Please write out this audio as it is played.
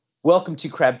Welcome to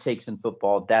Crab Takes in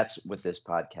Football. That's what this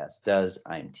podcast does.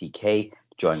 I am TK,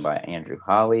 joined by Andrew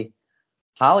Holly.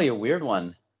 Holly, a weird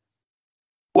one.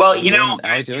 Well, how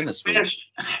are you doing this week?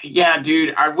 Yeah,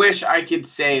 dude, I wish I could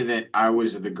say that I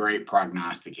was the great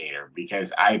prognosticator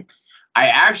because I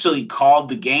actually called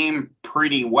the game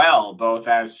pretty well, both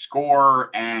as score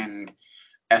and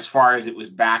as far as it was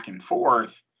back and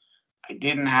forth. I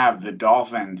didn't have the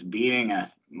Dolphins beating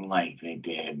us like they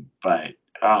did, but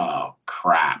oh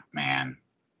crap, man.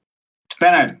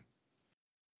 It's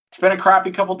been a crappy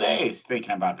couple days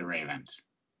thinking about the Ravens.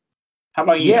 How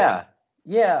about you?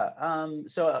 Yeah.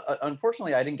 So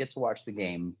unfortunately, I didn't get to watch the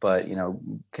game, but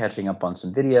catching up on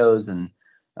some videos and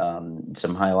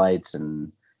some highlights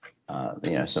and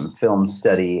some film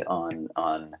study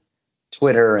on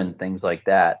Twitter and things like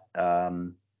that. I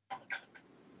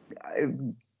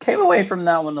came away from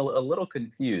that one a little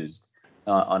confused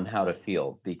on how to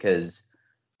feel, because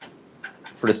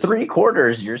for 3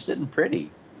 quarters you're sitting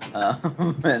pretty,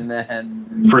 and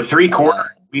then for 3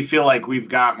 quarters we feel like we've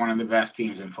got one of the best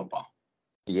teams in football.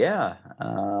 Yeah,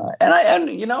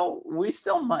 and we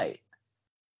still might.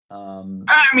 I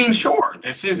mean, sure,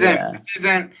 this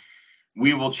isn't.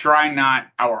 We will try not,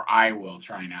 or I will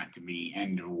try not to be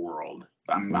end of the world.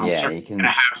 I'm certainly going to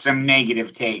have some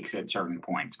negative takes at certain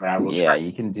points, but I will try.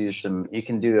 You can do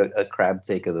a crab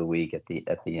take of the week at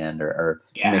the end, or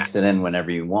mix it in whenever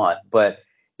you want. But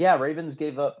yeah, Ravens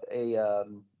gave up a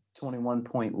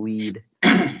 21-point lead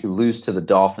to lose to the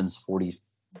Dolphins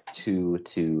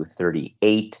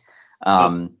 42-38.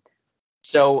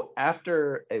 So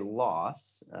after a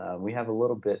loss, we have a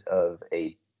little bit of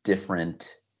a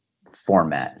different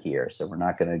format here. So we're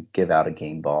not going to give out a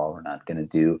game ball. We're not going to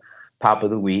do pop of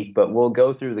the week, but we'll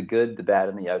go through the good, the bad,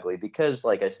 and the ugly, because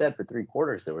like I said, for 3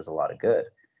 quarters, there was a lot of good.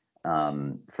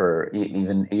 For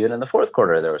even in the fourth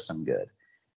quarter, there was some good,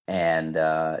 and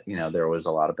there was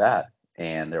a lot of bad,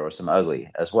 and there was some ugly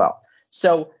as well.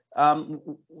 So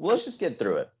let's just get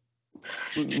through it.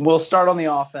 We'll start on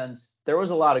the offense. There was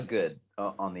a lot of good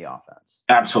on the offense.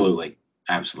 Absolutely.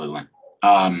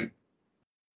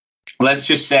 Let's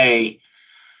just say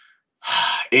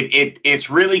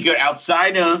it's really good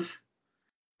outside of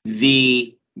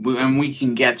and we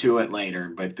can get to it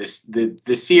later, but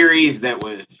the series that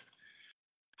was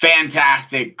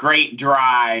fantastic, great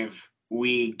drive.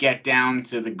 We get down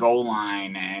to the goal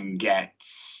line and get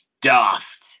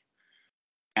stuffed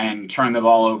and turn the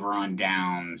ball over on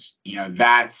downs.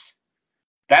 That's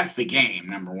the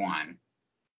game, number one.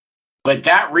 But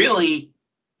that really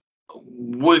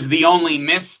was the only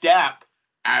misstep,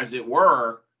 as it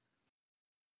were,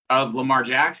 of Lamar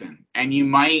Jackson. And you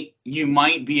might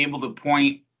be able to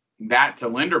point that to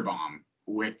Linderbaum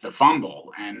with the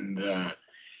fumble and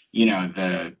it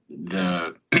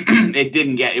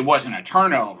wasn't a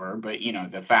turnover, but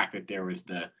the fact that there was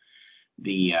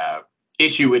the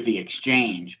issue with the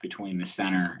exchange between the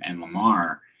center and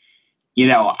Lamar.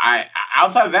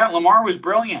 Outside of that, Lamar was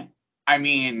brilliant. I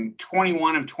mean,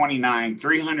 21 of 29,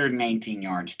 318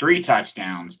 yards, 3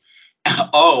 touchdowns.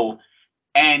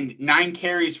 And 9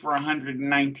 carries for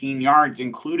 119 yards,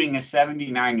 including a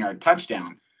 79-yard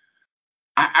touchdown.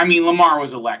 I mean, Lamar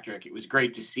was electric. It was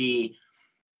great to see.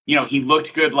 He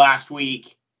looked good last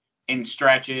week in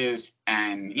stretches,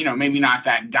 and, maybe not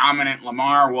that dominant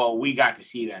Lamar. Well, we got to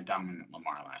see that dominant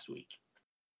Lamar last week.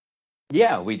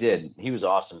 Yeah, we did. He was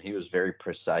awesome. He was very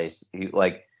precise. He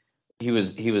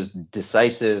was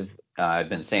decisive. I've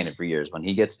been saying it for years. When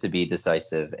he gets to be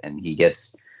decisive and he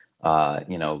gets,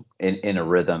 in a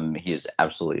rhythm, he is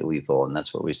absolutely lethal. And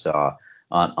that's what we saw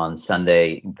on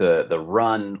Sunday. The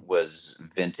run was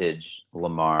vintage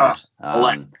Lamar.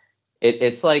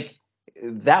 It's like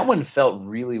that one felt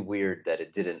really weird that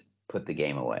it didn't put the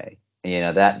game away.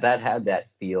 That had that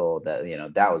feel that,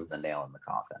 that was the nail in the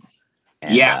coffin.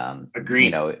 And,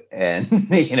 agreed. And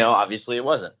obviously it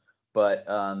wasn't. But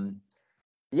I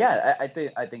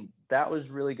think that was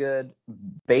really good.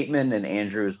 Bateman and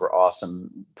Andrews were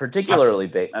awesome, particularly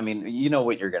Bateman. I mean, you know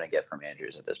what you're going to get from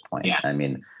Andrews at this point. Yeah. I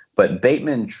mean, but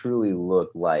Bateman truly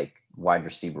looked like wide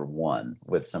receiver 1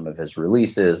 with some of his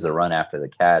releases, the run after the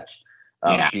catch.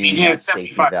 Being he has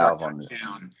 75-yard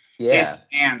touchdown. His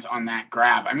hands on that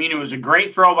grab. I mean, it was a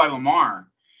great throw by Lamar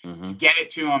to get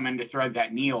it to him and to thread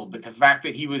that needle. But the fact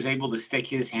that he was able to stick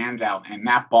his hands out and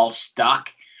that ball stuck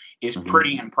is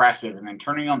pretty impressive. And then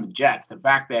turning on the Jets, the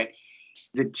fact that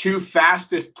the 2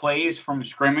 fastest plays from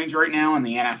scrimmage right now in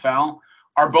the NFL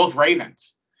are both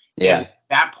Ravens. Yeah.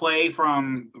 That play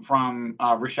from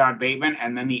Rashad Bateman,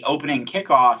 and then the opening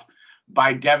kickoff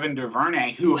by Devin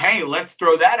DuVernay, who, hey, let's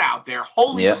throw that out there.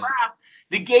 Holy crap.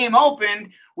 the game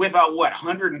opened with a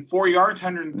 104 yards,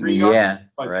 103 yards. Yeah,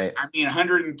 right. I mean,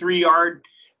 103-yard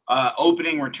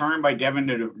opening return by Devin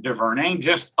DuVernay,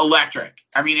 just electric.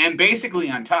 I mean, and basically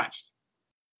untouched.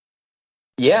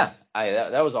 Yeah,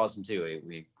 that was awesome too.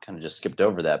 We kind of just skipped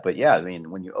over that, but yeah, I mean,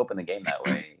 when you open the game that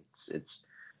way, it's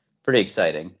pretty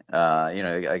exciting.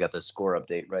 I got the score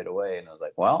update right away, and I was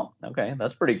like, well, okay,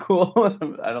 that's pretty cool.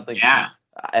 I don't think. Yeah.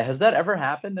 Has that ever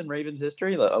happened in Ravens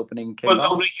history? The opening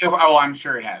kickoff? Oh, I'm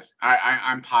sure it has.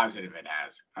 I'm positive it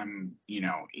has.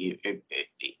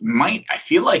 It might. I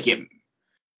feel like it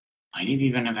might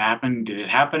even have happened. Did it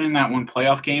happen in that one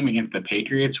playoff game against the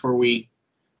Patriots where we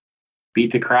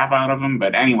beat the crap out of them?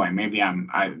 But anyway, maybe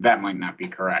that might not be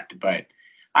correct. But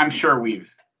I'm sure we've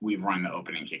run the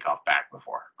opening kickoff back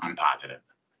before. I'm positive.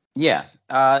 Yeah.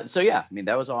 So yeah, I mean,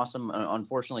 that was awesome.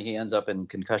 Unfortunately, he ends up in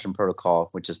concussion protocol,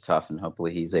 which is tough, and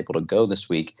hopefully he's able to go this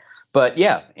week. But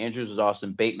yeah, Andrews was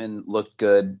awesome. Bateman looked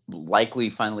good. Likely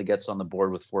finally gets on the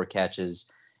board with 4 catches,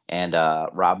 and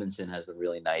Robinson has the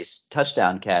really nice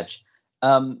touchdown catch.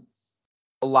 A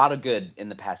lot of good in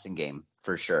the passing game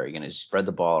for sure. You're gonna spread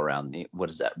the ball around. What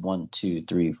is that? 1, 2,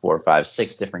 3, 4, 5,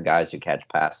 6 different guys who catch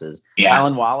passes. Yeah.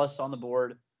 Alan Wallace on the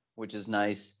board, which is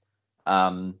nice.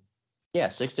 Yeah,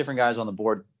 6 different guys on the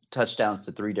board, touchdowns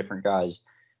to 3 different guys.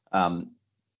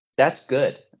 That's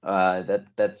good.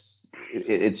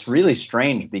 It's really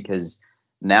strange because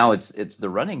now it's the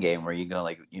running game where you go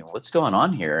like, what's going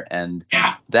on here? And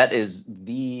that is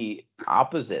the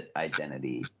opposite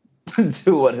identity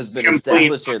to what has been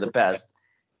established here the past.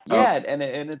 Yeah, and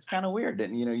it's kind of weird.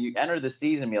 And you enter the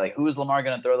season and be like, who is Lamar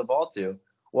going to throw the ball to?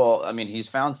 Well, I mean, he's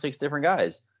found 6 different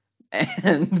guys.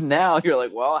 And now you're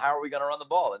like, well, how are we going to run the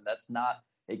ball? And that's not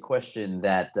a question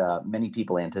that many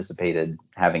people anticipated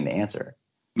having to answer.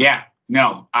 Yeah,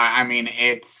 no, I mean,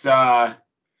 it's not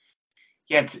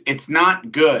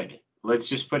good. Let's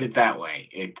just put it that way.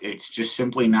 It's just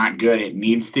simply not good. It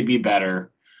needs to be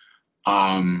better.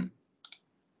 And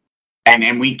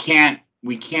we can't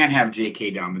have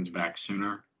J.K. Dobbins back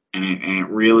sooner. And it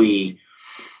really,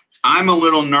 I'm a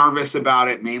little nervous about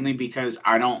it, mainly because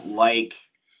I don't like,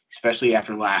 especially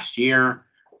after last year,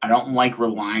 I don't like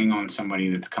relying on somebody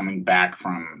that's coming back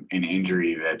from an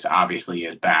injury that's obviously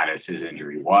as bad as his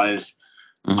injury was.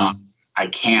 Mm-hmm. I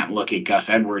can't look at Gus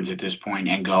Edwards at this point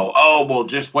and go, oh, well,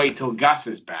 just wait till Gus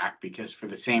is back, because for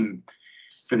the same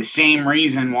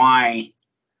reason why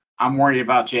I'm worried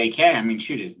about JK. I mean,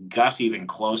 shoot, is Gus even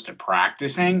close to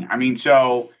practicing? I mean,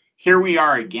 so here we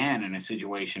are again in a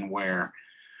situation where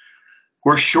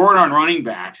we're short on running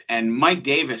backs, and Mike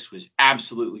Davis was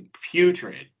absolutely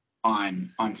putrid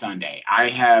on Sunday. I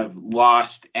have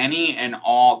lost any and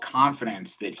all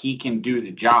confidence that he can do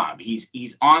the job.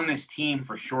 He's on this team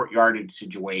for short yardage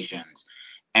situations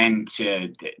and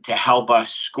to help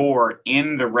us score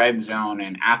in the red zone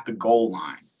and at the goal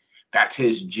line. That's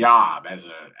his job as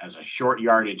a short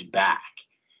yardage back.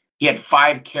 He had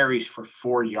 5 carries for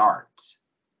 4 yards.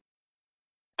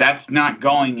 That's not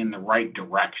going in the right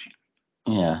direction.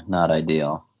 Yeah, not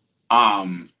ideal. I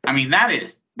mean, that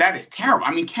is terrible.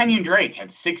 I mean, Kenyon Drake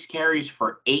had 6 carries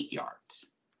for 8 yards.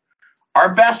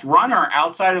 Our best runner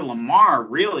outside of Lamar,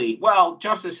 really, well,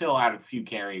 Justice Hill had a few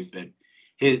carries that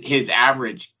his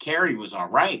average carry was all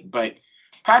right, but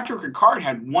Patrick Ricard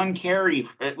had 1 carry.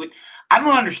 I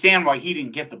don't understand why he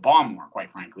didn't get the ball more,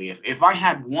 quite frankly. If I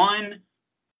had one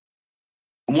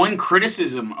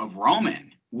criticism of Roman,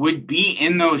 would be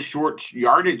in those short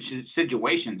yardage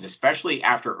situations, especially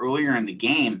after earlier in the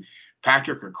game,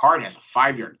 Patrick Ricard has a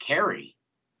 5-yard carry.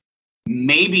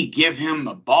 Maybe give him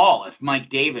the ball if Mike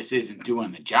Davis isn't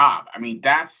doing the job. I mean,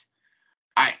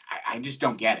 I just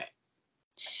don't get it.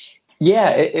 Yeah,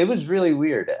 it was really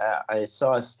weird. I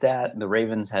saw a stat. The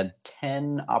Ravens had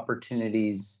 10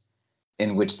 opportunities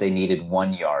in which they needed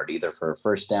 1 yard, either for a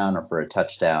first down or for a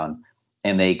touchdown,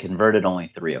 and they converted only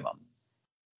 3 of them.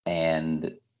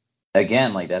 And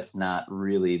again, like, that's not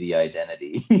really the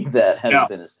identity that has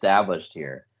been established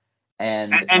here.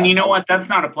 And you know what? That's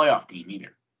not a playoff team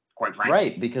either, quite frankly.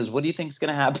 Right, because what do you think is going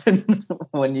to happen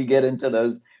when you get into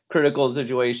those critical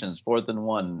situations, 4th and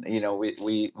 1?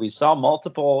 We saw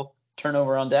multiple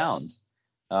turnover on downs.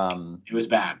 It was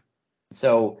bad.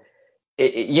 So,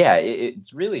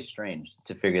 it's really strange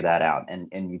to figure that out.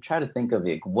 And you try to think of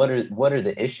it, what are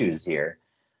the issues here?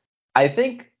 I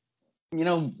think,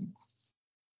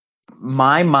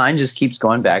 my mind just keeps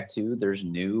going back to there's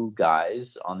new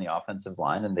guys on the offensive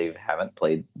line and they haven't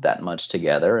played that much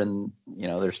together, and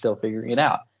they're still figuring it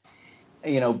out.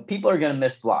 People are going to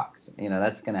miss blocks.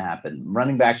 That's going to happen.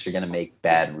 Running backs are going to make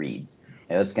bad reads.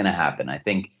 That's going to happen. I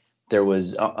think there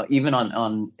was even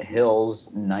on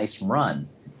Hill's nice run,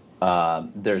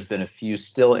 there's been a few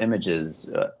still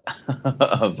images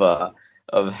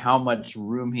of how much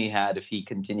room he had if he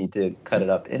continued to cut it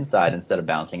up inside instead of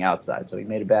bouncing outside. So he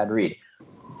made a bad read.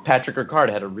 Patrick Ricard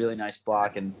had a really nice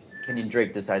block, and Kenyon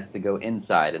Drake decides to go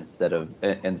inside instead of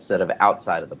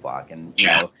outside of the block. And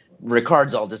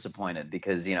Ricard's all disappointed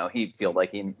because he felt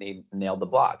like he nailed the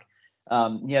block.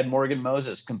 He had Morgan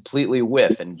Moses completely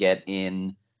whiff and get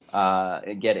in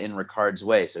Ricard's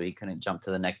way, so he couldn't jump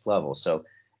to the next level. So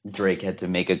Drake had to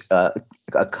make a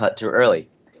cut too early.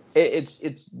 It's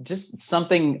just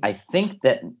something I think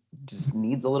that just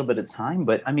needs a little bit of time.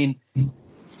 But I mean,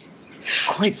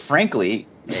 quite frankly,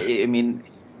 I mean,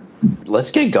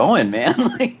 let's get going, man.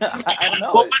 I don't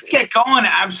know. Well, let's get going,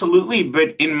 absolutely.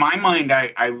 But in my mind,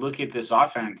 I look at this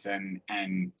offense and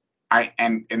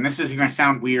this is going to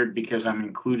sound weird because I'm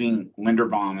including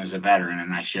Linderbaum as a veteran,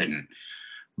 and I shouldn't.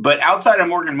 But outside of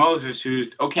Morgan Moses, who's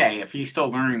okay if he's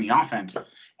still learning the offense,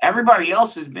 everybody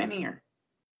else has been here.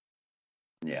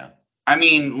 Yeah. I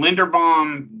mean,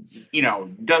 Linderbaum,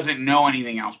 doesn't know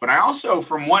anything else. But I also,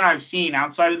 from what I've seen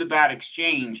outside of the bad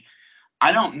exchange,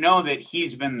 I don't know that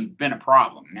he's been a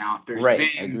problem. Now, if there's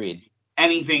been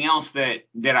anything else that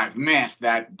I've missed,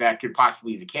 that could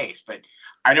possibly be the case. But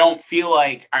I don't feel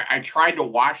like I tried to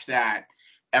watch that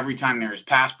every time there's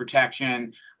pass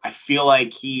protection. I feel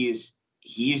like he's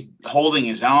holding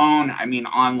his own. I mean,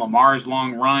 on Lamar's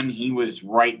long run, he was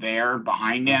right there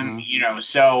behind him,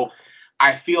 so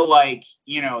I feel like,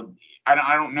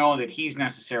 I don't know that he's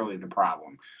necessarily the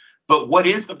problem. But what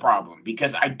is the problem?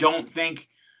 Because I don't think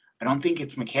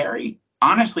it's McCary.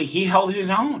 Honestly, he held his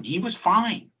own. He was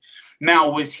fine. Now,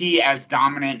 was he as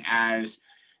dominant as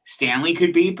Stanley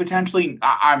could be? Potentially?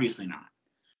 Obviously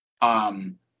not.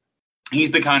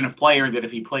 He's the kind of player that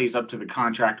if he plays up to the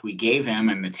contract we gave him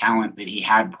and the talent that he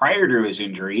had prior to his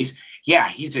injuries, yeah,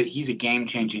 he's a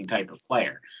game-changing type of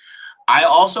player. I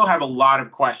also have a lot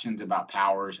of questions about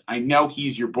Powers. I know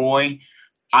he's your boy.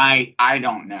 I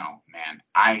don't know, man.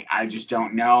 I just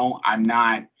don't know. I'm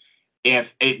not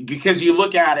because you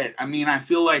look at it, I mean, I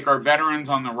feel like our veterans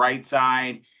on the right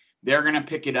side, they're going to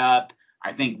pick it up.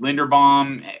 I think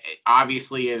Linderbaum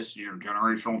obviously is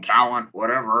generational talent,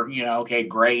 whatever, okay,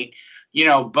 great.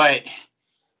 But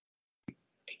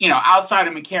outside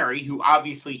of McCary, who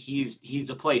obviously he's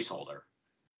a placeholder,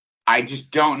 I just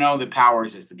don't know that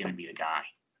Powers is going to be the guy.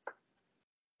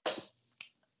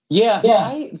 Yeah.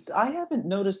 I haven't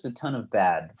noticed a ton of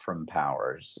bad from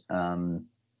Powers.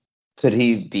 Could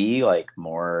he be like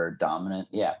more dominant?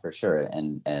 Yeah, for sure.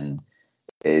 And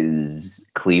is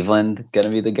Cleveland going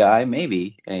to be the guy?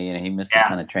 Maybe. He missed a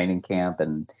ton of training camp,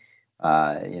 and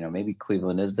maybe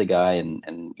Cleveland is the guy.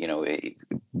 And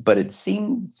but it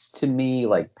seems to me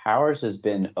like Powers has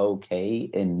been okay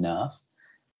enough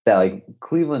that like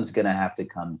Cleveland's going to have to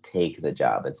come take the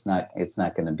job. It's not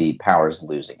going to be Powers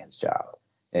losing his job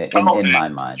in my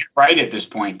mind. Right at this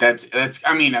point, that's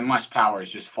I mean, unless Powers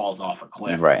just falls off a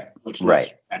cliff, right?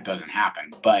 That doesn't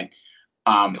happen, but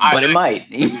but it might.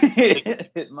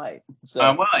 It might.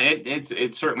 So well,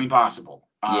 it's certainly possible.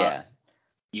 Yeah.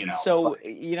 So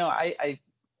I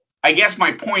guess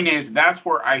my point is that's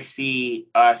where I see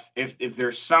us. If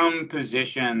there's some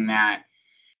position that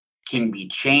can be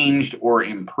changed or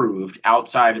improved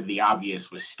outside of the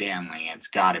obvious with Stanley, it's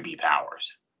got to be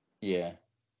Powers. Yeah.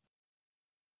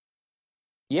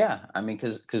 Yeah, I mean,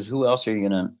 because who else are you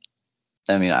gonna?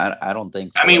 I mean, I don't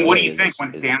think. I mean, what do you think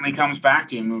when Stanley comes back?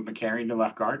 Do you move McCary to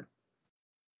left guard?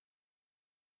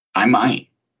 I might.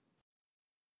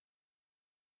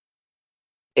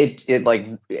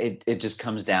 It just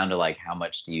comes down to like how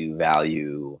much do you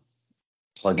value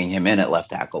plugging him in at left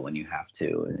tackle when you have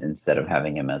to instead of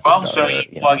having him as a starter, so you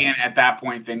plug in at that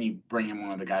point, then you bring in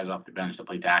one of the guys off the bench to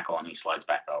play tackle, and he slides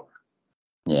back over.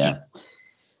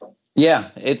 Yeah,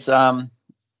 it's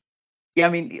yeah, I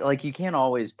mean, like you can't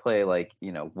always play like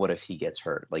what if he gets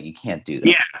hurt? Like you can't do that.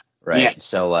 Yeah. Right. Yeah.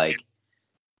 So like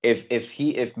if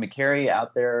McCary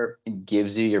out there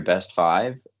gives you your best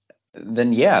five,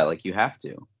 then yeah, like you have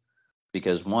to,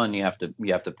 because one, you have to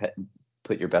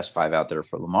put your best five out there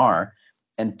for Lamar,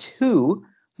 and two,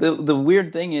 the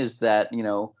weird thing is that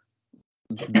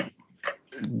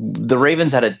the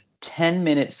Ravens had a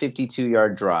 10-minute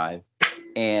 52-yard drive,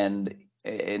 and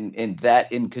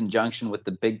that in conjunction with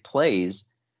the big plays,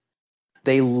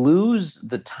 they lose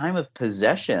the time of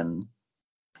possession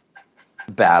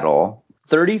battle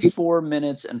 34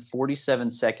 minutes and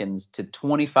 47 seconds to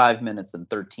 25 minutes and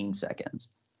 13 seconds.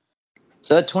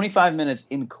 So that 25 minutes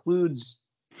includes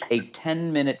a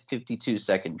 10-minute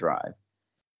 52-second drive.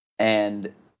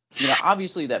 And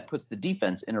obviously that puts the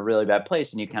defense in a really bad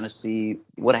place, and you kind of see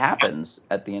what happens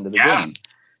at the end of the game.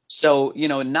 So,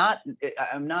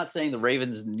 I'm not saying the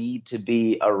Ravens need to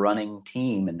be a running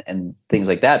team and things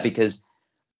like that, because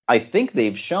I think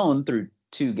they've shown through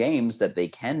 2 games that they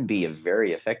can be a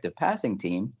very effective passing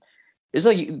team. It's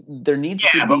like there needs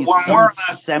to but be some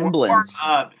semblance.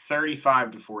 We're up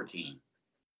 35-14.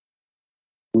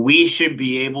 We should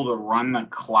be able to run the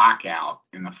clock out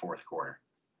in the fourth quarter.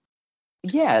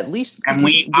 Yeah, at least. And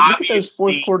we look at those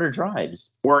fourth quarter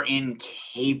drives. We're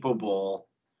incapable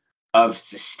of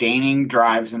sustaining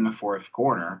drives in the fourth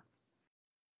quarter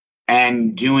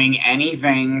and doing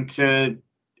anything to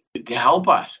help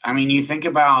us. I mean, you think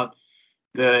about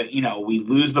we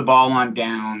lose the ball on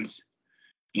downs,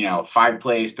 5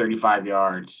 plays, 35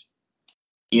 yards,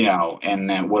 and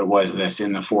then what was this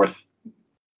in the fourth,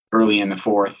 early in the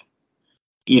fourth,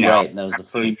 Right, and that was the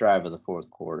first drive of the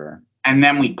fourth quarter. And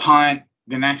then we punt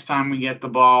the next time we get the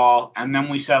ball, and then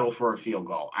we settle for a field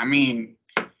goal. I mean,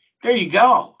 there you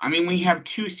go. I mean, we have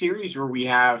 2 series where we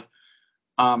have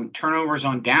turnovers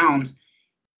on downs,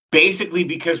 basically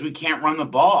because we can't run the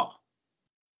ball.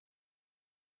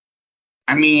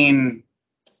 I mean,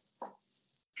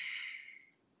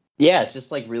 yeah, it's just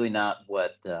like really not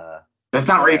what that's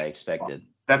not I expected.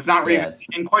 That's not Ravens,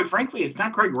 and quite frankly, it's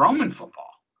not Greg Roman football.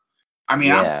 I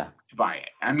mean, I'm touched by it.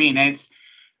 I mean,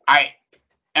 I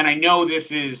know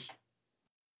this is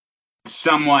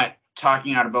somewhat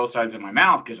talking out of both sides of my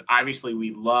mouth, because obviously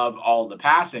we love all the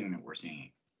passing that we're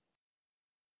seeing,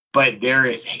 but there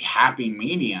is a happy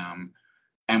medium,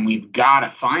 and we've got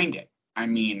to find it. I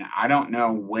mean, I don't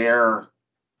know where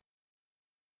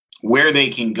they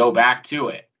can go back to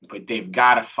it, but they've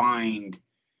got to find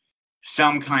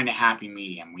some kind of happy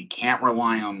medium. We can't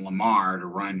rely on Lamar to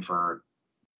run for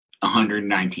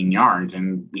 119 yards,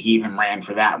 and he even ran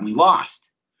for that and we lost.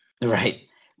 Right.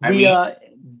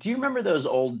 Do you remember those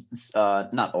old,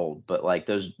 not old, but like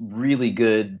those really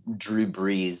good Drew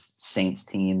Brees Saints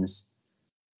teams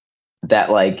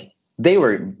that like they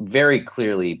were very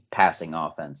clearly passing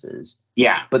offenses?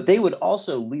 Yeah. But they would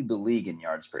also lead the league in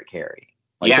yards per carry.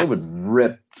 Like they would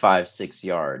rip 5-6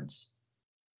 yards.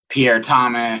 Pierre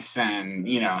Thomas and,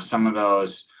 some of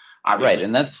those. Obviously, right,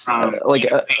 and that's they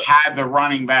had the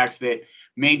running backs that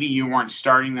maybe you weren't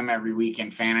starting them every week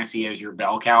in fantasy as your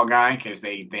bell cow guy, because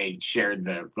they shared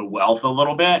the wealth a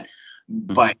little bit,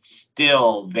 but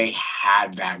still they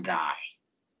had that guy.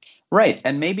 Right,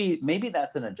 and maybe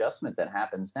that's an adjustment that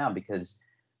happens now, because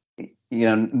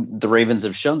the Ravens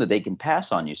have shown that they can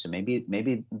pass on you, so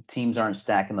maybe teams aren't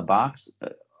stacking the box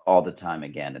all the time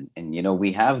again, and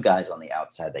we have guys on the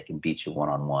outside that can beat you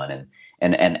one-on-one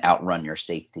and outrun your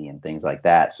safety and things like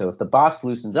that. So if the box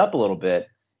loosens up a little bit,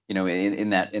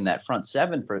 in that front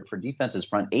 7 for defenses,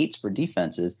 front 8s for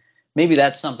defenses, maybe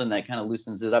that's something that kind of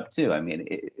loosens it up too. I mean,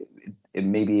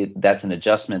 maybe that's an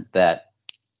adjustment that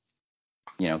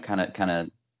kind of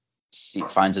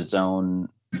finds its own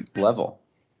level.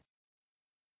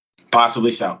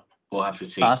 Possibly so. We'll have to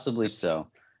see. Possibly so.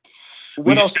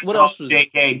 What else was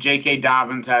J.K.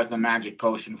 Dobbins has the magic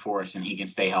potion for us, and he can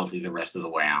stay healthy the rest of the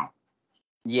way out.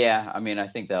 Yeah, I mean, I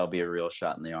think that'll be a real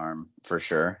shot in the arm for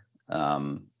sure.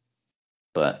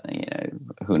 But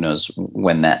who knows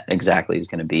when that exactly is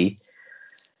going to be.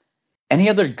 Any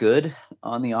other good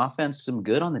on the offense? Some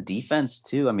good on the defense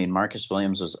too. I mean, Marcus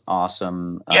Williams was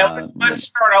awesome. Yeah, let's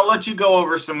start. I'll let you go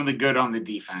over some of the good on the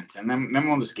defense, and then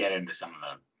we'll just get into some of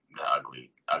the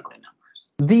ugly numbers.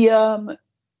 The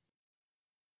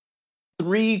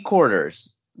 3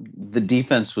 quarters, the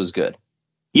defense was good.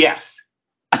 Yes.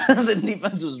 The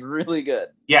defense was really good.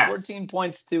 Yes. 14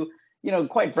 points to,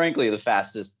 quite frankly, the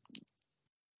fastest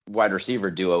wide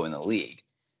receiver duo in the league.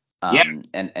 And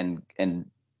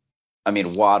I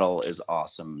mean, Waddle is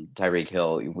awesome. Tyreek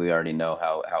Hill, we already know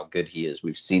how good he is.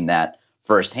 We've seen that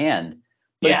firsthand.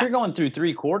 But if you're going through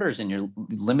 3 quarters and you're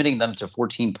limiting them to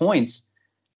 14 points,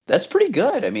 that's pretty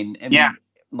good. I mean,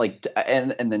 like,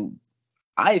 and then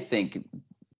I think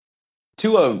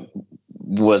Tua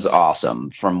was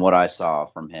awesome from what I saw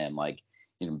from him. Like,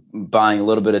 buying a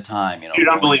little bit of time,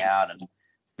 going out, and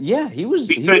he was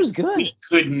good. We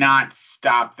could not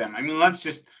stop them. I mean, let's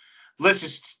just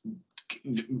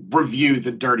review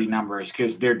the dirty numbers,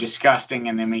 because they're disgusting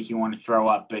and they make you want to throw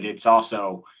up, but it's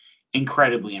also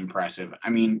incredibly impressive. I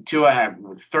mean, Tua had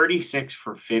 36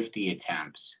 for 50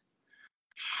 attempts,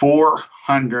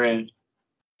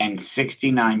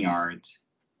 469 yards.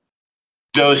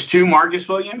 Those 2 Marcus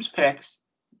Williams picks,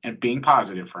 and being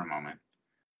positive for a moment,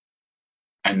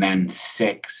 and then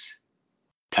 6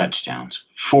 touchdowns,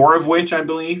 4 of which I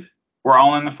believe were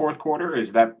all in the fourth quarter.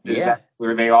 Is that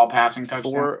were they all passing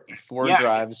touchdowns? 4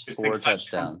 drives, 4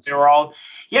 touchdowns. They were all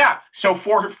so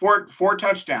four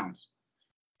touchdowns.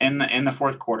 in the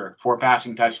fourth quarter, 4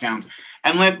 passing touchdowns.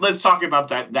 And let's talk about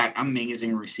that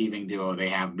amazing receiving duo they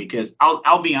have, because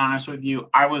I'll be honest with you,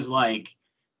 I was like,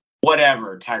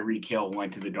 whatever, Tyreek Hill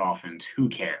went to the Dolphins, who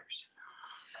cares?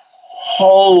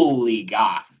 Holy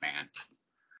God, man.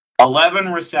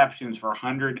 11 receptions for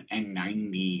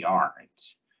 190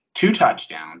 yards, 2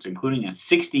 touchdowns, including a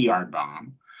 60-yard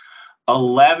bomb,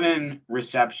 11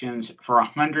 receptions for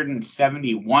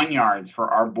 171 yards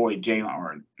for our boy Jalen,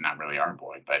 or not really our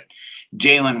boy, but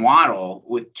Jalen Waddle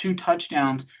with 2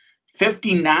 touchdowns,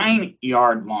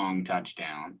 59-yard long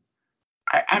touchdown.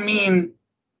 I mean,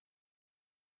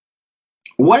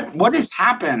 what has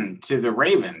happened to the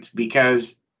Ravens?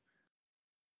 Because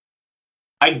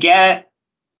I get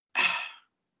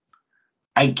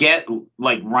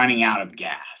like running out of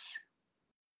gas.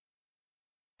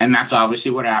 And that's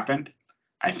obviously what happened.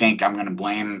 I think I'm going to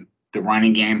blame the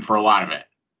running game for a lot of it,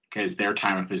 because their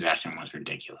time of possession was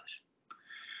ridiculous.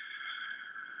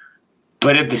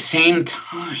 But at the same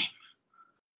time,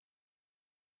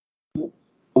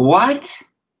 what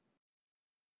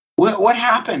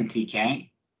happened, TK?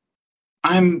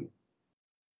 I'm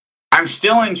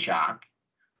still in shock.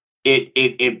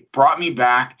 It brought me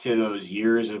back to those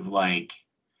years of like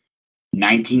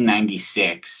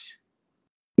 1996,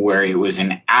 where it was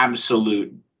an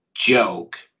absolute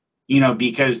joke,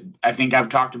 because I think I've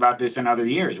talked about this in other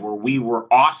years, where we were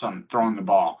awesome throwing the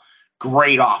ball,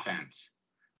 great offense,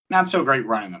 not so great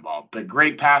running the ball, but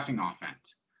great passing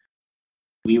offense.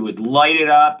 We would light it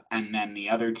up, and then the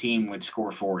other team would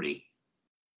score 40.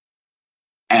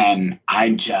 And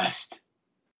I'm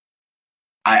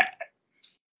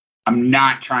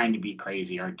not trying to be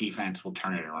crazy. Our defense will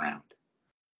turn it around.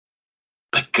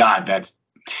 But God, that's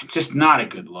just not a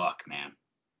good look, man.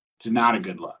 It's not a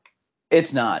good look.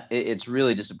 It's not. It's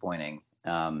really disappointing.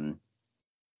 It's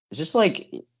just like,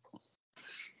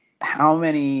 how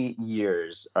many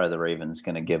years are the Ravens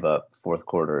going to give up fourth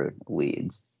quarter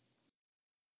leads?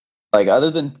 Like,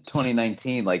 other than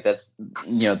 2019, like, that's,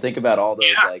 think about all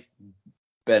those like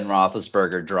Ben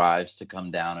Roethlisberger drives to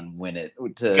come down and win it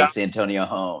to Santonio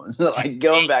Holmes. Like,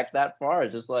 going back that far,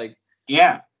 just like,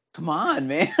 yeah, come on,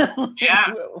 man.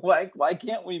 Yeah. Why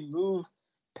can't we move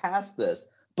past this?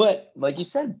 But like you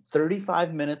said,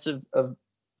 35 minutes of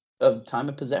time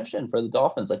of possession for the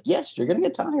Dolphins. Like, yes, you're gonna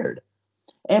get tired.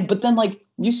 But then, like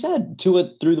you said,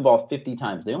 Tua threw the ball 50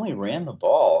 times. They only ran the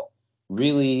ball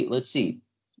really,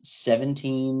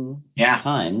 17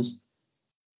 times.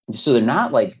 So they're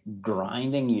not like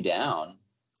grinding you down.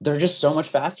 They're just so much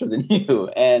faster than you.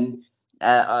 And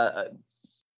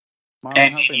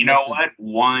you know what?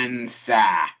 1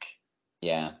 sack.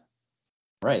 Yeah.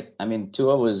 Right. I mean,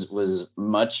 Tua was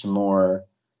much more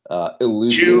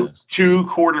elusive. Two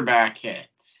quarterback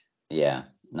hits. Yeah.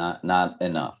 Not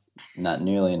enough. Not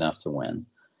nearly enough to win.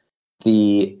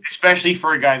 Especially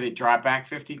for a guy that dropped back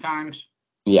 50 times.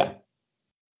 Yeah.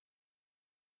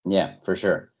 Yeah, for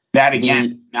sure. That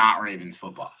again is not Ravens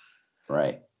football.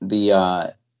 Right.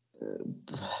 The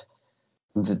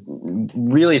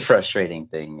really frustrating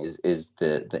thing is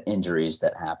the injuries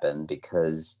that happen,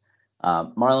 because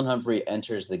Marlon Humphrey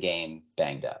enters the game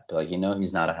banged up. Like,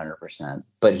 he's not 100%,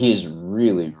 but he is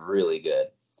really, really good.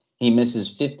 He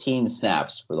misses 15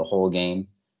 snaps for the whole game.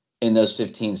 In those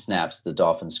 15 snaps, the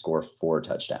Dolphins score 4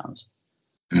 touchdowns.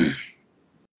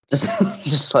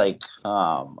 Just like,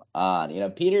 come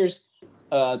on. Peters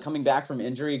coming back from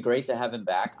injury, great to have him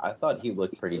back. I thought he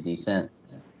looked pretty decent.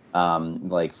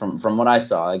 Like from what I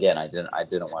saw, again, I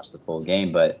didn't watch the full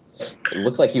game, but it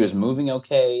looked like he was moving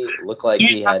okay. It looked like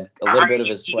he had a little bit of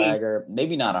his swagger,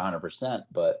 maybe not 100%,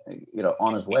 but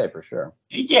on his way for sure.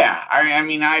 Yeah, I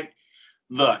mean, I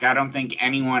don't think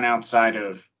anyone outside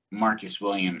of Marcus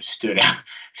Williams stood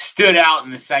out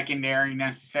in the secondary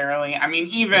necessarily. I mean,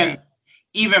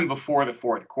 even before the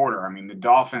fourth quarter, I mean, the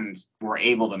Dolphins were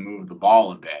able to move the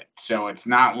ball a bit, so it's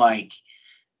not like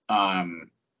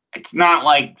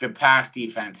the pass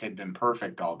defense had been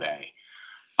perfect all day.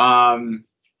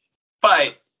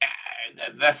 But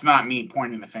that's not me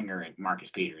pointing the finger at Marcus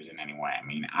Peters in any way. I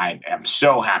mean, I am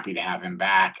so happy to have him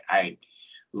back.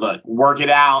 Work it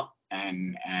out,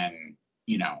 and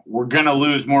we're gonna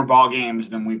lose more ball games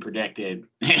than we predicted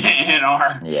in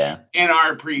our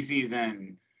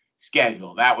preseason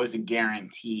schedule. That was a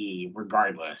guarantee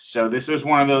regardless. So this is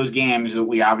one of those games that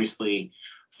we obviously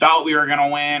thought we were going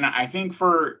to win, I think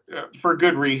for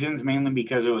good reasons, mainly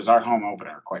because it was our home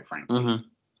opener, quite frankly.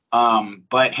 Mm-hmm.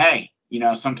 But hey,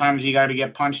 sometimes you got to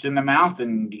get punched in the mouth,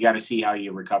 and you got to see how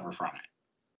you recover from it.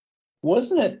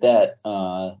 Wasn't it that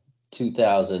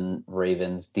 2000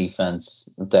 Ravens defense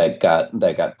that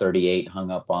got 38 hung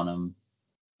up on them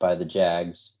by the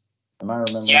Jags? Am I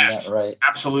remembering that Yes, right?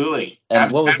 absolutely.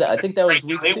 And what was that? I think that was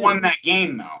week They 2. won that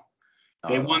game though.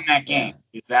 They won Oh, that yeah. game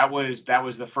because that was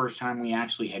the first time we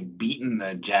actually had beaten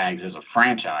the Jags as a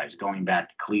franchise going back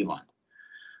to Cleveland.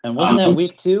 And wasn't that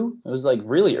week 2? It was like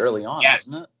really early on,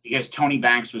 wasn't Yes, it? because Tony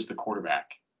Banks was the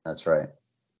quarterback. That's right.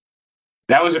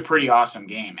 That was a pretty awesome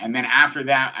game. And then after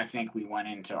that, I think we went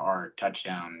into our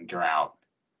touchdown drought,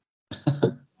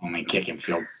 only kicking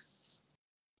field.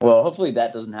 Well, hopefully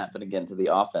that doesn't happen again to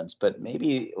the offense, but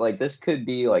maybe like this could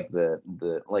be like the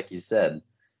like you said,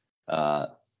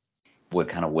 what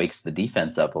kind of wakes the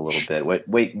defense up a little bit.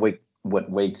 What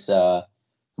wakes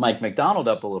Mike Macdonald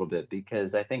up a little bit,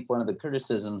 because I think one of the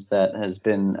criticisms that has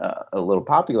been a little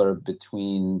popular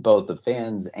between both the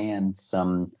fans and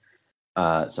some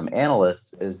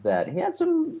analysts is that he had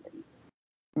some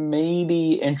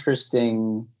maybe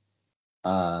interesting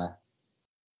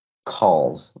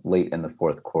calls late in the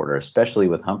fourth quarter, especially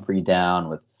with Humphrey down,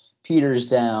 with Peters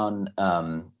down.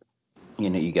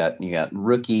 You got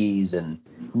rookies and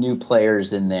new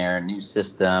players in there, new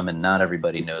system, and not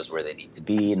everybody knows where they need to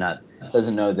be.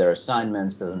 Doesn't know their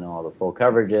assignments, doesn't know all the full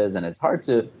coverages, and it's hard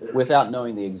to, without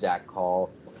knowing the exact call,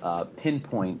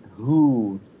 pinpoint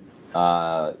who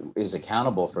is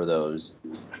accountable for those.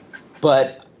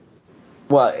 But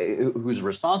who's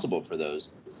responsible for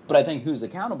those? But I think who's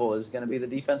accountable is going to be the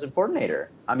defensive coordinator.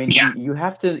 I mean, you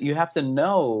have to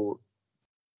know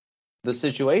the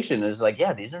situation is like,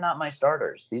 yeah, these are not my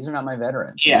starters. These are not my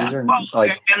veterans. Yeah. These are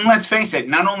and let's face it,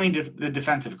 not only the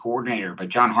defensive coordinator, but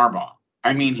John Harbaugh.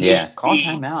 I mean, call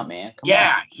timeout, man. Come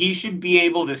on. He should be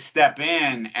able to step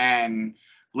in and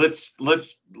let's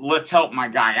help my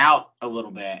guy out a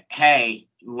little bit. Hey,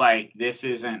 like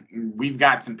we've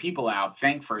got some people out.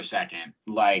 Think for a second.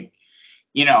 Like,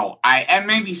 and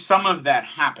maybe some of that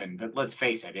happened, but let's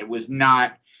face it, it was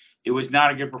not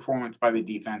a good performance by the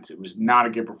defense. It was not a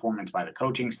good performance by the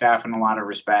coaching staff in a lot of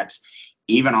respects,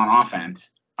 even on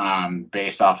offense,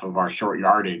 based off of our short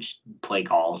yardage play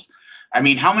calls. I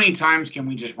mean, how many times can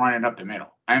we just run it up the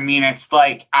middle? I mean, it's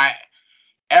like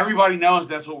everybody knows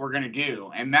that's what we're going to do,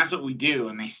 and that's what we do,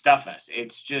 and they stuff us.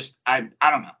 It's just, I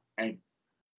don't know.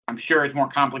 I'm sure it's more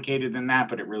complicated than that,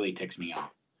 but it really ticks me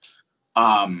off.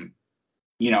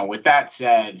 With that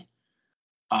said,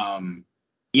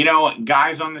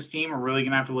 guys on this team are really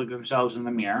going to have to look at themselves in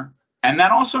the mirror. And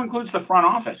that also includes the front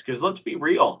office, because let's be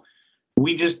real.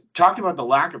 We just talked about the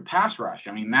lack of pass rush.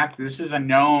 I mean, this is a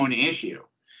known issue.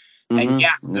 Mm-hmm. And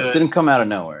yes, it didn't come out of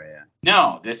nowhere. Yeah.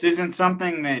 No, this isn't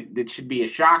something that should be a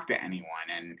shock to anyone.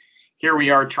 And here we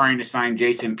are trying to sign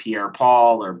Jason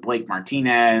Pierre-Paul or Blake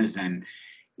Martinez. And,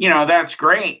 that's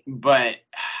great. But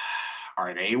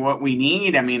are they what we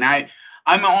need? I mean,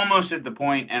 I'm almost at the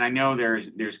point, and I know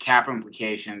there's cap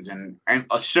implications and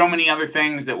so many other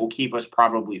things that will keep us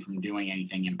probably from doing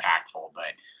anything impactful.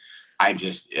 But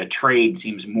a trade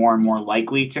seems more and more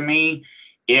likely to me.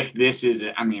 If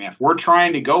we're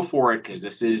trying to go for it because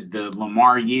this is the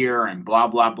Lamar year and blah,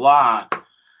 blah, blah,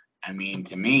 I mean,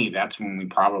 to me, that's when we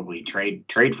probably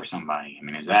trade for somebody. I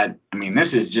mean,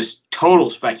 this is just total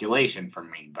speculation from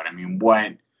me. But I mean,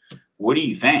 what do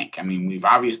you think? I mean, we've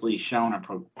obviously shown a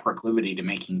proclivity to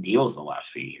making deals the last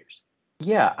few years.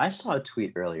 Yeah, I saw a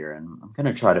tweet earlier, and I'm going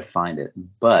to try to find it.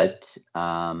 But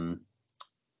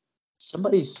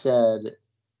somebody said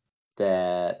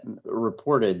that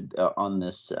reported on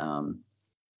this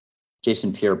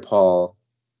Jason Pierre-Paul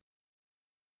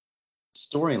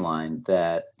storyline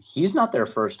that he's not their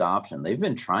first option. They've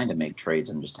been trying to make trades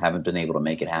and just haven't been able to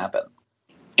make it happen.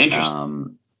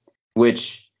 Interesting.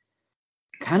 Which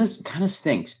kind of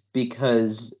stinks,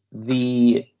 because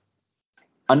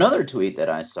another tweet that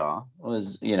I saw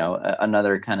was,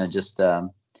 another kind of just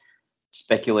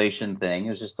speculation thing. It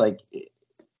was just like,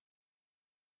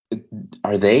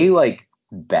 are they like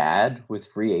bad with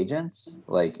free agents?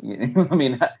 Like, I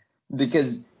mean,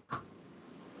 because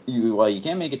you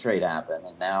can't make a trade happen,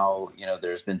 and now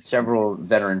there's been several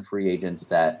veteran free agents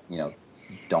that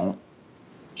don't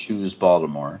choose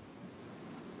Baltimore.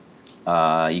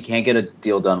 You can't get a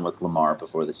deal done with Lamar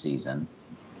before the season.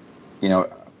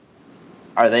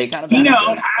 Are they kind of?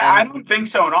 I don't think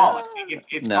so at all. I think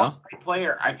it's no. called right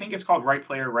player. I think it's called right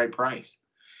player, right price.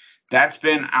 That's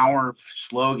been our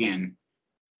slogan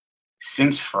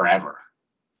since forever.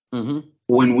 Mm-hmm.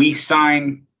 When we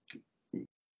signed,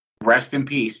 rest in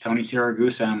peace, Tony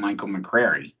Siragusa and Michael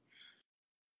McCrary,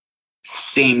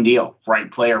 same deal, right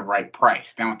player, right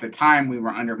price. Now, at the time, we were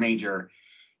under major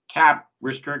cap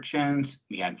restrictions.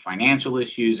 We had financial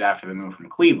issues after the move from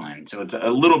Cleveland. So it's a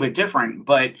little bit different,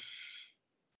 but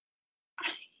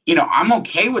I'm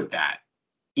okay with that.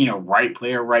 right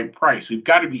player, right price. We've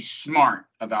got to be smart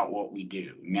about what we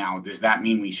do. Now, does that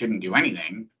mean we shouldn't do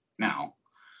anything? No.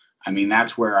 I mean,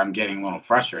 that's where I'm getting a little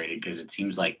frustrated because it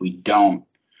seems like we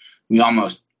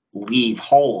almost leave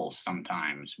holes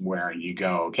sometimes where you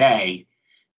go, okay,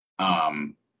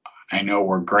 I know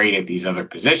we're great at these other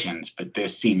positions, but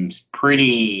this seems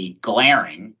pretty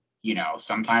glaring.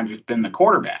 Sometimes it's been the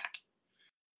quarterback,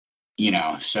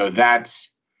 so that's,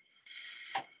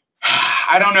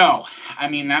 I don't know. I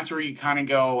mean, that's where you kind of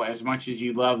go, as much as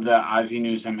you love the Ozzie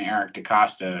Newsome, Eric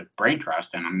DeCosta brain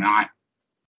trust, and I'm not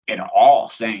at all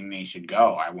saying they should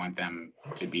go. I want them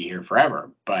to be here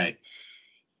forever. But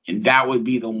that would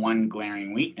be the one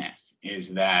glaring weakness,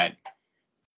 is that,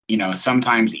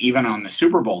 sometimes even on the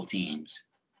Super Bowl teams,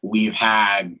 we've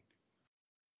had,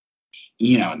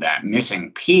 that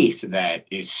missing piece that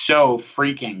is so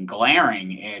freaking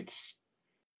glaring. It's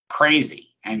crazy.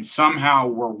 And somehow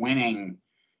we're winning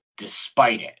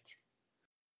despite it.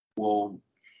 Well,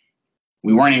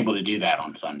 we weren't able to do that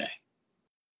on Sunday.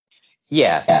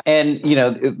 Yeah. And,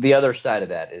 the other side of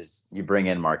that is you bring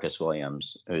in Marcus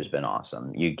Williams, who's been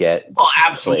awesome. You get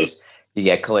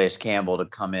absolutely. Calais Campbell to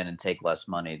come in and take less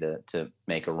money to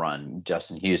make a run.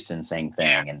 Justin Houston, same thing.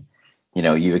 Yeah. And,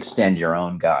 you extend your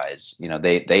own guys.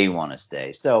 They want to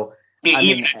stay. So,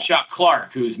 even Chuck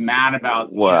Clark, who's mad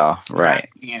about right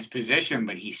his position,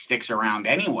 but he sticks around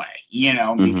anyway.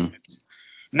 Because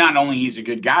not only he's a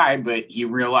good guy, but he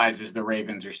realizes the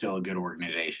Ravens are still a good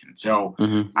organization. So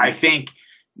I think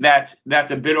that's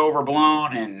a bit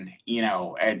overblown, and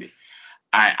and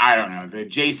I don't know, the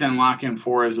Jason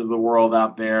La-Canforas of the world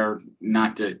out there,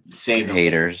 not to say the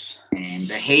haters, and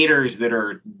the haters that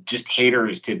are just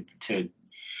haters to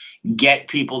get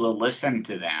people to listen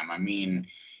to them. I mean,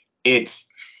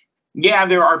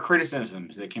 there are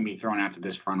criticisms that can be thrown out to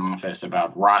this front office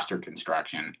about roster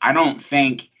construction. I don't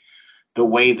think the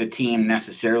way the team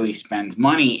necessarily spends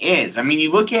money is. I mean,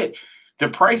 you look at the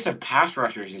price of pass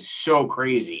rushers is so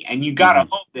crazy, and you got to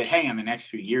hope that, hey, in the next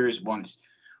few years, once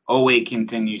Oweh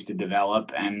continues to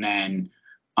develop, and then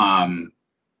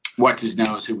what's his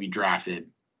nose, who we drafted,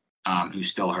 who's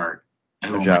still hurt,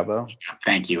 Ojabo.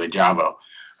 Thank you, Ojabo.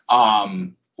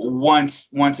 Once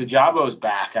Ajabo's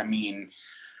back, I mean,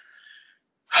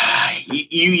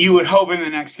 you would hope in the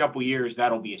next couple years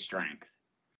that'll be a strength.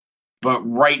 But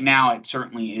right now it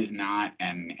certainly is not,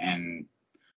 and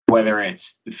whether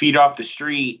it's feet off the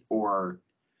street or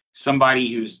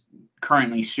somebody who's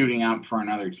currently suiting up for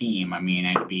another team, I mean,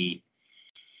 it'd be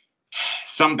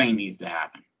something needs to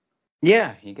happen.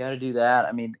 Yeah, you got to do that.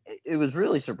 I mean, it was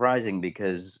really surprising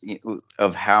because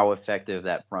of how effective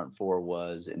that front four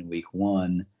was in week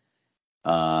 1,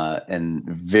 and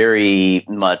very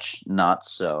much not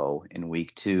so in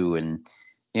week 2. And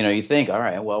you think, all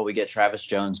right, well, we get Travis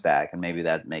Jones back, and maybe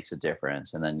that makes a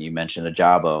difference. And then you mentioned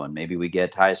Ojabo, and maybe we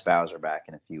get Tyus Bowser back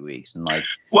in a few weeks. And and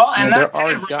that's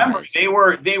it.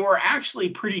 Remember, they were actually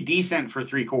pretty decent for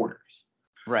 3 quarters.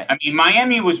 Right. I mean,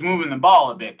 Miami was moving the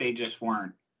ball a bit. They just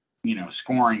weren't,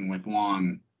 scoring with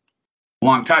long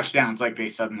touchdowns like they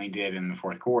suddenly did in the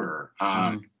fourth quarter,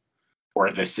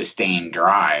 or the sustained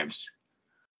drives.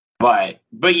 But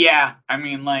yeah, I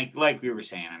mean, like we were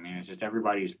saying, I mean, it's just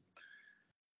everybody's.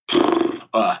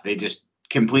 They just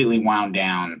completely wound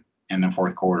down in the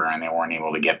fourth quarter, and they weren't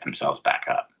able to get themselves back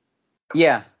up.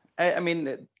 Yeah, I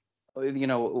mean,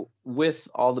 with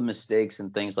all the mistakes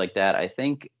and things like that, I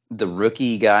think the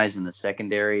rookie guys in the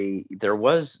secondary, there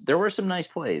were some nice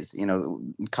plays.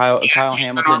 Kyle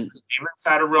Hamilton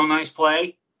had a real nice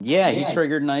play. Yeah, he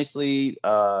triggered nicely.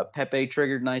 Pepe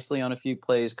triggered nicely on a few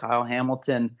plays. Kyle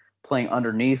Hamilton playing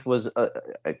underneath was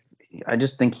I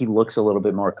just think he looks a little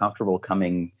bit more comfortable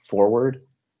coming forward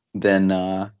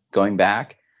than going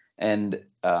back. And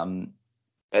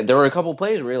there were a couple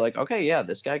plays where you're like, okay, yeah,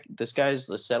 this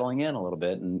guy's settling in a little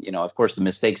bit. And, of course, the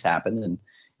mistakes happen and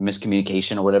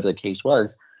miscommunication or whatever the case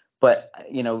was. But,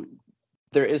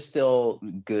 there is still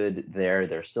good there.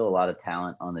 There's still a lot of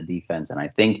talent on the defense. And I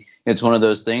think it's one of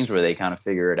those things where they kind of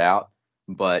figure it out.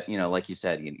 But, like you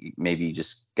said, maybe you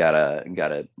just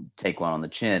gotta take one on the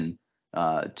chin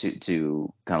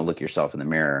to kind of look yourself in the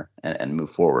mirror and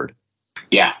move forward.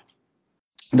 Yeah.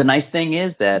 The nice thing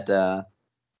is that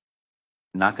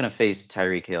not going to face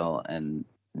Tyreek Hill and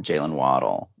Jalen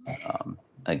Waddle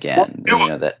again.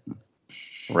 That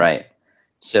right.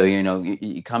 So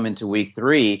you come into week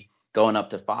 3 going up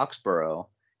to Foxborough,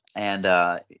 and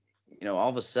all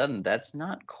of a sudden that's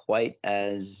not quite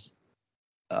as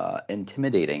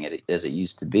intimidating as it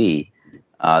used to be.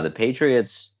 The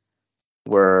Patriots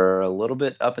were a little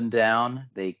bit up and down.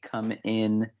 They come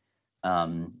in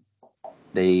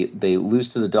They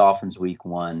lose to the Dolphins week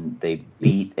 1. They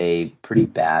beat a pretty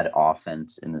bad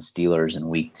offense in the Steelers in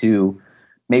week 2.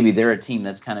 Maybe they're a team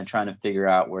that's kind of trying to figure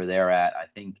out where they're at. I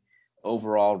think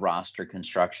overall roster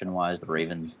construction wise, the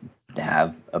Ravens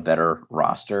have a better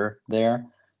roster there.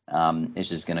 It's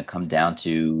just going to come down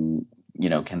to,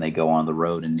 can they go on the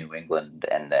road in New England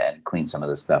and clean some of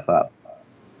this stuff up?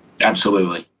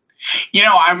 Absolutely.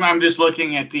 I'm just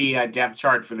looking at the depth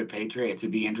chart for the Patriots.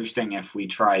 It'd be interesting if we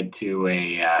tried to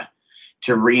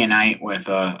reunite with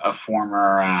a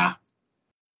former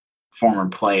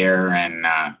player and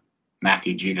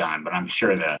Matthew Judon, but I'm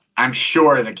sure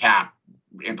the cap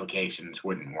implications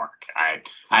wouldn't work. I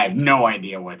have no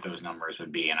idea what those numbers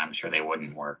would be, and I'm sure they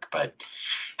wouldn't work. But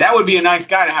that would be a nice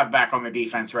guy to have back on the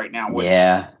defense right now.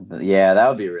 Yeah, that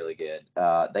would be really good.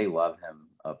 They love him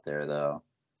up there, though.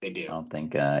 They do. I don't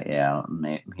think,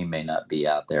 he may not be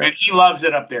out there. And he loves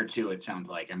it up there too. It sounds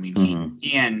like. I mean,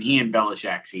 he and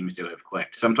Belichick seems to have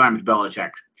clicked. Sometimes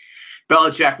Belichick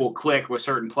will click with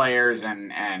certain players,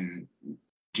 and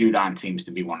Judon seems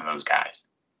to be one of those guys.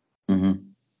 Mm-hmm.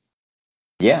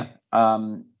 Yeah.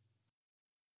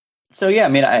 So yeah, I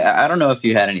mean, I don't know if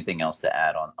you had anything else to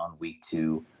add on week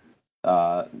 2.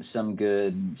 Some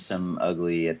good, some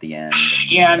ugly at the end.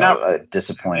 And, yeah, a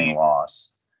disappointing loss.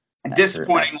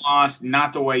 Disappointing loss,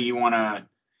 not the way you want to,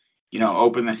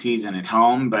 open the season at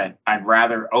home, but I'd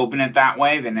rather open it that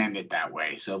way than end it that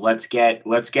way. So let's get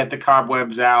the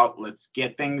cobwebs out. Let's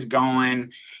get things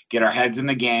going, get our heads in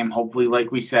the game. Hopefully,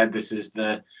 like we said, this is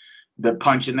the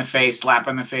punch in the face, slap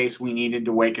in the face we needed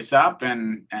to wake us up,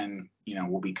 and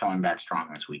we'll be coming back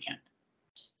strong this weekend.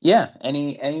 Yeah.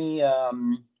 Any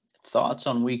thoughts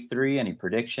on week 3? Any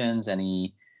predictions?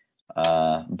 Any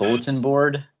bulletin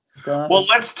board stuff? Well,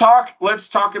 let's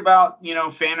talk about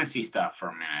fantasy stuff for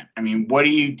a minute. I mean, what do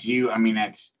you do? I mean,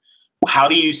 how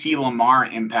do you see Lamar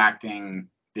impacting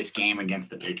this game against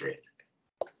the Patriots?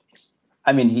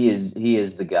 I mean, he is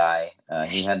the guy.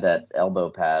 He had that elbow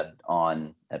pad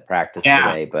on at practice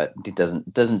today, but he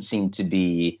doesn't seem to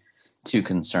be too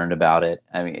concerned about it.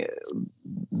 I mean,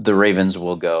 the Ravens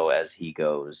will go as he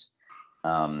goes.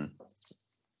 I'm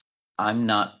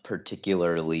not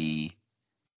particularly.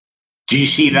 Do you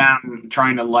see them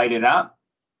trying to light it up?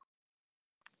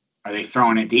 Are they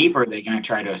throwing it deep, or are they going to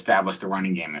try to establish the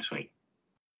running game this week?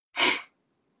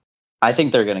 I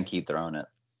think they're going to keep throwing it.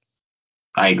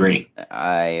 I agree.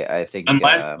 I think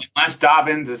unless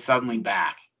Dobbins is suddenly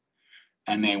back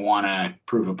and they want to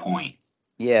prove a point.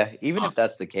 Yeah, even if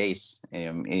that's the case,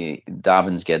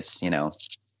 Dobbins gets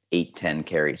 8-10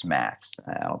 carries max.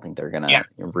 I don't think they're gonna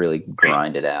really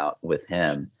grind it out with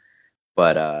him.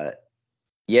 But I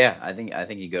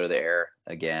think you go to the air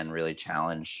again, really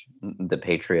challenge the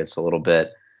Patriots a little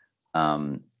bit.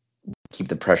 Keep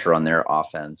the pressure on their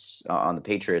offense, on the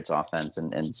Patriots offense,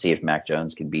 and see if Mac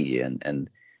Jones can beat you. And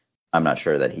I'm not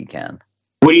sure that he can.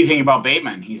 What do you think about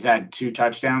Bateman? He's had 2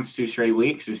 touchdowns, 2 straight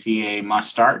weeks. Is he a must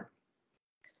start?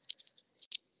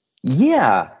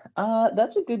 Yeah,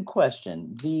 that's a good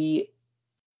question. The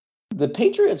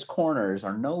Patriots corners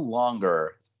are no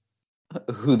longer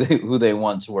who they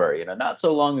once were. Not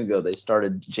so long ago they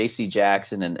started J.C.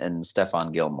 Jackson and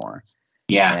Stephon Gilmore.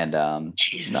 Yeah, and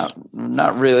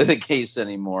not really the case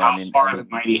anymore. How far the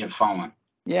mighty have fallen.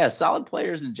 Yeah, solid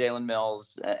players in Jalen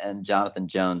Mills and Jonathan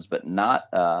Jones, but not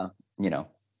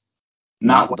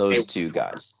those 2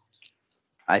 guys.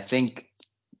 I think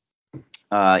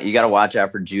you got to watch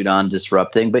out for Judon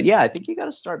disrupting, but yeah, I think you got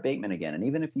to start Bateman again, and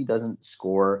even if he doesn't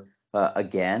score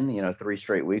again, 3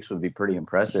 straight weeks would be pretty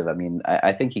impressive. I mean,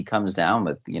 I think he comes down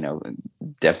with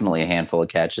definitely a handful of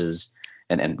catches.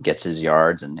 And gets his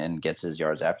yards and gets his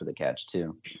yards after the catch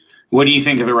too. What do you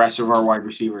think of the rest of our wide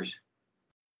receivers?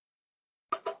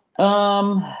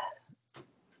 I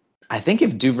think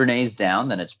if Duvernay's down,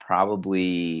 then it's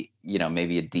probably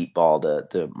maybe a deep ball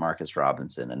to Marcus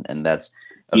Robinson, and that's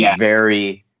a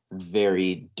very,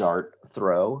 very dart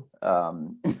throw.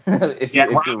 If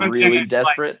you're really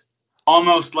desperate.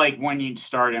 Almost like when you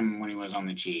start him when he was on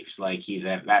the Chiefs, like he's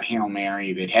at that Hail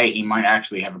Mary that, hey, he might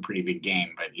actually have a pretty big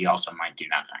game, but he also might do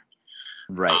nothing.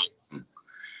 Right.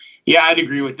 Yeah, I'd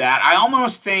agree with that. I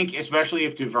almost think, especially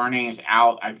if Duvernay is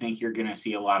out, I think you're going to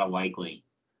see a lot of Likely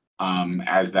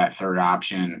as that third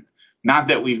option. Not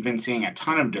that we've been seeing a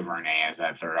ton of Duvernay as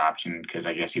that third option, because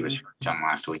I guess he was hurt some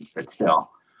last week, but still.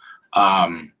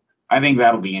 I think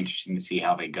that'll be interesting to see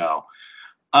how they go.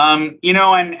 And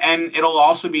it'll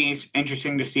also be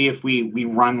interesting to see if we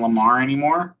run Lamar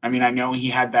anymore. I mean, I know he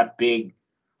had that big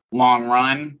long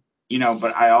run,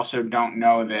 but I also don't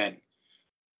know that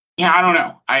Yeah, I don't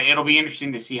know. It'll be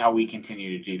interesting to see how we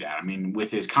continue to do that. I mean,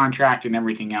 with his contract and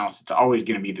everything else, it's always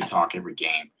going to be the talk every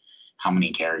game, how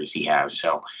many carries he has.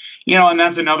 So, and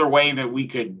that's another way that we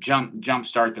could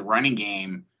jumpstart the running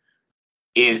game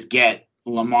is get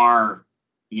Lamar,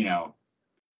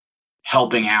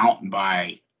 helping out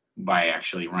by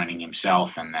actually running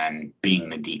himself and then being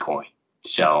the decoy.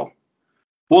 So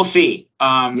we'll see.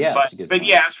 Yeah, that's a good point.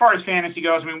 Yeah, as far as fantasy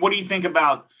goes, I mean, what do you think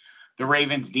about the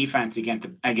Ravens defense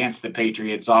against the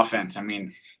Patriots offense? I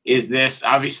mean, is this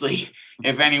obviously,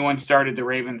 if anyone started the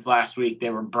Ravens last week, they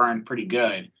were burned pretty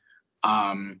good.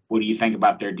 What do you think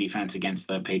about their defense against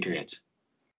the Patriots?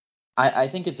 I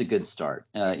think it's a good start,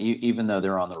 even though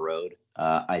they're on the road.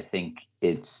 I think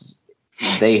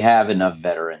they have enough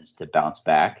veterans to bounce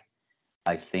back.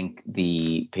 I think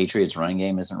the Patriots running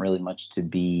game isn't really much to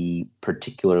be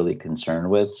particularly concerned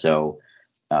with. So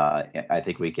I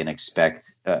think we can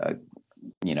expect,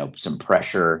 some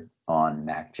pressure on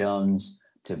Mac Jones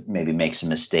to maybe make some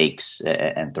mistakes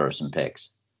and throw some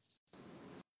picks.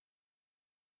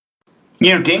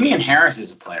 Damian Harris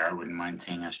is a player I wouldn't mind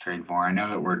seeing us trade for. I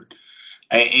know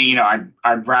that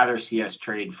I'd rather see us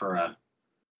trade for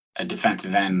a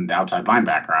defensive end outside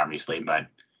linebacker, obviously, but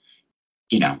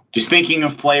just thinking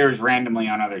of players randomly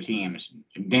on other teams,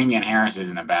 Damian Harris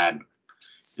isn't a bad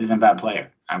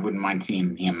player. I wouldn't mind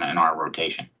seeing him in our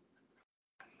rotation.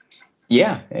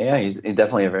 Yeah, he's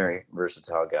definitely a very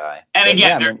versatile guy. And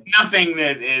again, there's nothing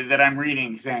that I'm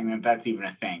reading saying that that's even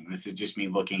a thing. This is just me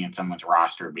looking at someone's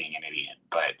roster being an idiot.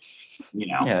 But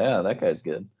yeah, that guy's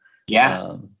good.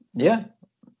 Yeah, yeah.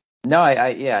 No,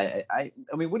 I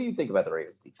mean, what do you think about the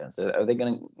Ravens defense? Are they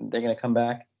gonna come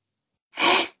back?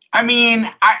 I mean,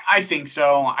 I think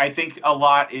so. I think a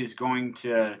lot is going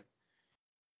to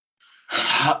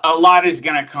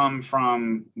come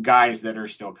from guys that are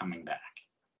still coming back.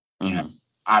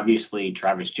 Obviously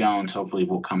Travis Jones hopefully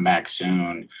will come back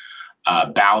soon.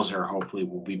 Bowser hopefully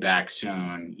will be back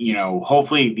soon.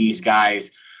 Hopefully these guys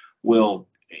will,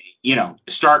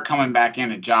 start coming back in.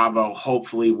 Ajabo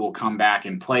hopefully will come back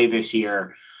and play this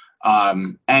year.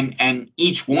 And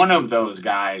each one of those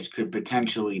guys could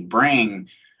potentially bring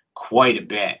quite a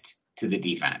bit to the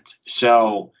defense.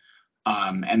 So,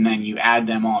 and then you add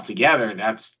them all together.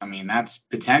 That's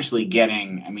potentially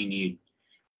getting,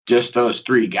 just those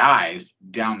three guys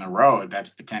down the road,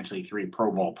 that's potentially 3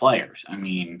 Pro Bowl players. I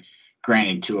mean,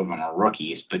 granted, 2 of them are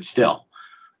rookies, but still,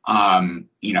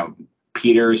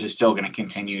 Peters is still going to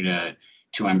continue to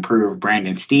improve.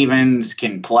 Brandon Stevens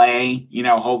can play,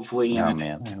 hopefully. Oh,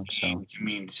 man, I hope so.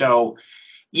 So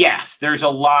yes, there's a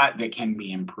lot that can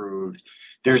be improved.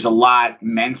 There's a lot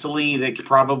mentally that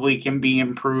probably can be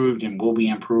improved and will be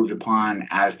improved upon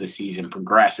as the season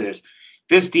progresses.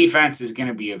 This defense is going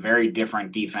to be a very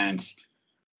different defense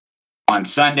on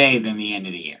Sunday than the end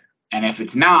of the year. And if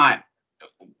it's not,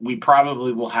 we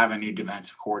probably will have a new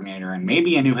defensive coordinator and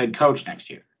maybe a new head coach next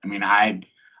year. I mean, I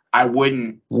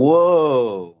wouldn't.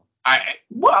 Whoa.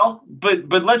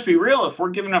 But let's be real. If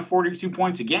we're giving up 42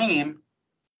 points a game,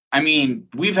 I mean,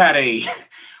 we've had a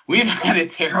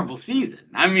terrible season.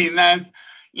 I mean, that's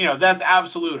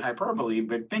absolute hyperbole,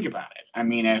 but think about it. I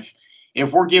mean,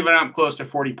 if we're giving up close to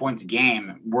 40 points a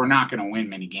game, we're not going to win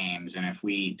many games. And if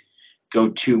we go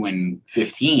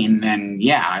 2-15, then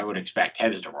yeah, I would expect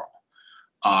heads to roll.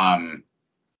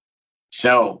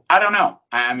 So I don't know.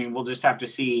 I mean, we'll just have to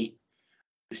see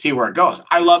where it goes.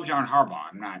 I love John Harbaugh.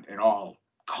 I'm not at all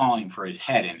calling for his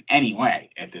head in any way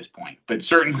at this point. But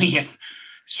certainly if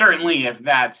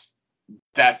that's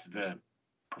the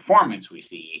performance we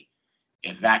see,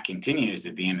 if that continues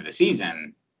at the end of the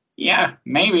season, yeah,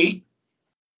 maybe.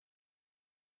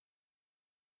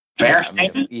 Fair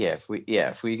statement. If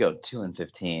we go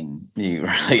 2-15, you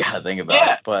really got to think about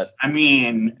it. But I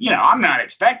mean, I'm not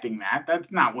expecting that.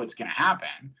 That's not what's going to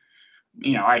happen.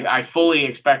 I fully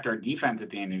expect our defense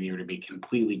at the end of the year to be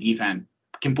completely different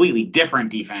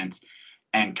defense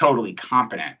and totally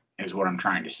competent is what I'm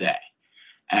trying to say.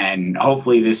 And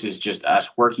hopefully this is just us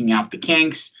working out the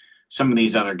kinks. Some of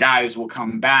these other guys will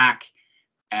come back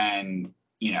and,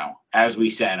 as we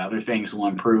said, other things will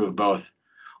improve both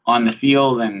on the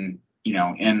field and,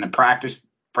 in the practice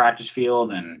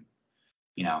field, and,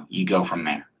 you go from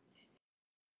there.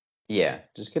 Yeah,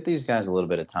 just get these guys a little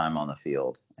bit of time on the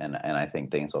field, and I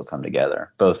think things will come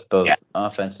together, both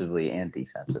offensively and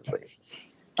defensively.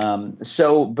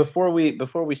 So before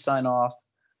we sign off,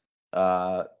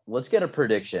 let's get a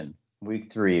prediction.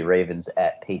 Week 3, Ravens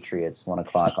at Patriots,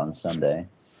 1:00 on Sunday.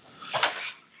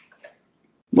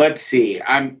 Let's see.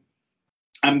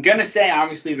 I'm gonna say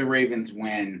obviously the Ravens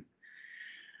win.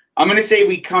 I'm gonna say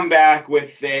we come back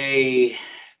with a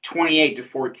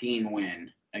 28-14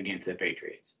 win. against the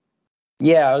Patriots.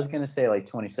 Yeah, I was going to say like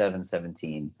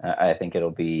 27-17. I think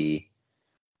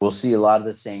we'll see a lot of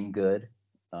the same good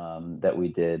that we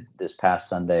did this past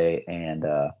Sunday, and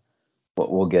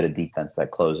we'll get a defense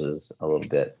that closes a little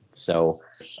bit. So,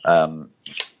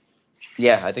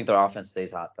 yeah, I think their offense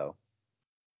stays hot, though.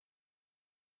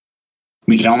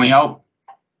 We can only hope.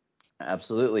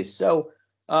 Absolutely. So,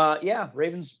 yeah,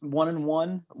 Ravens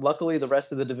 1-1. Luckily, the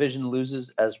rest of the division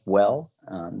loses as well.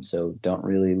 So don't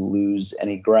really lose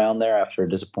any ground there after a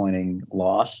disappointing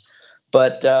loss.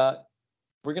 But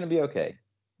we're going to be okay.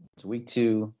 It's week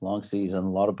 2, long season,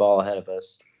 a lot of ball ahead of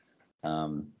us.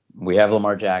 We have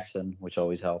Lamar Jackson, which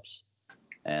always helps.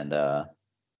 And,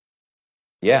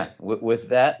 yeah, with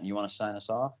that, you want to sign us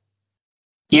off?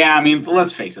 Yeah, I mean,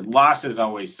 let's face it, losses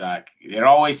always suck. It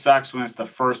always sucks when it's the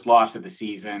first loss of the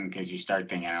season because you start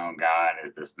thinking, oh, God,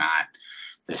 is this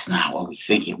not what we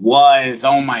think it was?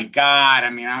 Oh, my God. I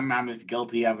mean, I'm as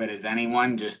guilty of it as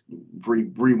anyone. Just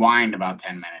rewind about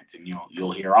 10 minutes and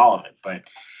you'll hear all of it. But,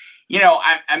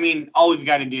 I mean, all we've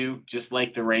got to do, just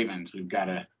like the Ravens, we've got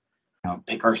to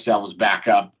pick ourselves back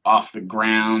up off the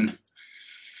ground,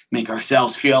 make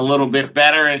ourselves feel a little bit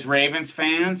better as Ravens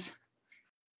fans.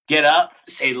 Get up,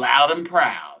 say loud and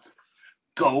proud,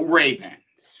 go Ravens.